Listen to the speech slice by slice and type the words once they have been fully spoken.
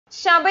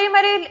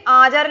ശബരിമലയിൽ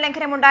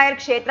ആചാരലംഘനമുണ്ടായാൽ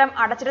ക്ഷേത്രം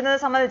അടച്ചിടുന്നത്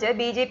സംബന്ധിച്ച്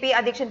ബി.ജെ.പി.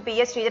 അധ്യക്ഷൻ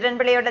പി.എസ്.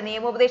 ശ്രീധരൻപിള്ളയുടെ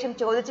നിയമോപദേശം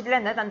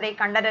ചോദിച്ചിട്ടില്ലെന്ന് തന്ത്രി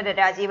കണ്ഠരര്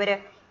രാജീവര്.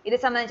 ഇത്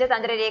സംബന്ധിച്ച്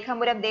തന്ത്രി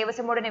രേഖാമൂലം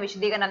ദേവസ്വം ബോർഡിന്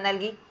വിശദീകരണം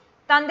നൽകി.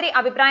 തന്ത്രി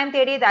അഭിപ്രായം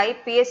തേടിയതായി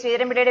പി.എസ്.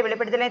 ശ്രീധരൻപിള്ളയുടെ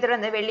വെളിപ്പെടുത്തലിനെ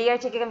തുടർന്ന്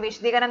വെള്ളിയാഴ്ചയ്ക്കകം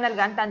വിശദീകരണം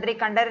നൽകാൻ തന്ത്രി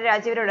കണ്ഠരര്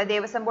രാജീവരോട്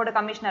ദേവസ്വം ബോർഡ്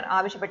കമ്മീഷണർ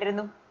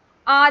ആവശ്യപ്പെട്ടിരുന്നു.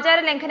 ആചാര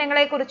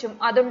ലംഘനങ്ങളെക്കുറിച്ചും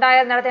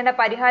അതുണ്ടായാൽ നടത്തേണ്ട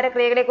പരിഹാര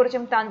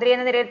ക്രിയകളെക്കുറിച്ചും തന്ത്രി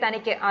എന്ന നിലയിൽ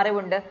തനിക്ക്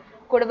അറിവുണ്ട്.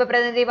 കുടുംബ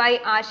പ്രതിനിധിയുമായി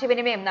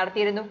ആശയവിനിമയം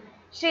നടത്തിയിരുന്നു.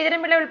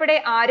 ശ്രീധരൻപിള്ള ഉൾപ്പെടെ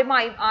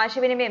ആരുമായും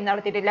ആശയവിനിമയം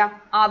നടത്തിയിട്ടില്ല.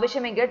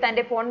 ആവശ്യമെങ്കിൽ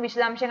തന്റെ ഫോൺ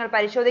വിശദാംശങ്ങൾ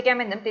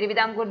പരിശോധിക്കാമെന്നും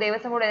തിരുവിതാംകൂർ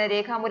ദേവസ്വം ബോർഡിന്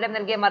രേഖാമൂലം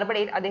നൽകിയ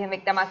മറുപടിയിൽ അദ്ദേഹം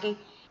വ്യക്തമാക്കി.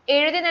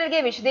 എഴുതി നൽകിയ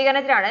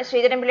വിശദീകരണത്തിലാണ്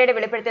ശ്രീധരൻപിള്ളയുടെ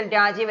വെളിപ്പെടുത്തൽ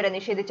രാജീവര്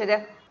നിഷേധിച്ചത്.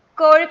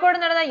 കോഴിക്കോട്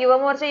നടന്ന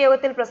യുവമോർച്ച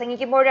യോഗത്തിൽ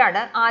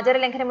പ്രസംഗിക്കുമ്പോഴാണ്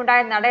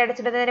ആചാരലംഘനമുണ്ടായ നട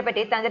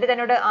അടച്ചിടുന്നതിനെപ്പറ്റി തന്ത്രി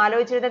തന്നോട്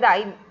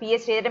ആലോചിച്ചിരുന്നതായി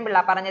പി.എസ്.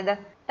 ശ്രീധരൻപിള്ള പറഞ്ഞത്.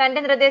 തന്റെ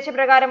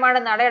നിർദ്ദേശപ്രകാരമാണ്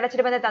നട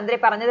അടച്ചിടുമെന്ന് തന്ത്രി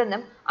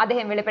പറഞ്ഞതെന്നും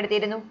അദ്ദേഹം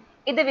വെളിപ്പെടുത്തിയിരുന്നു.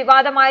 ഇത്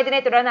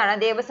വിവാദമായതിനെ തുടർന്നാണ്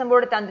ദേവസ്വം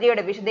ബോർഡ്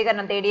തന്ത്രിയോട്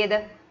വിശദീകരണം തേടിയത്.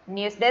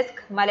 ന്യൂസ് ഡെസ്ക്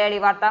മലയാളി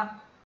വാർത്ത.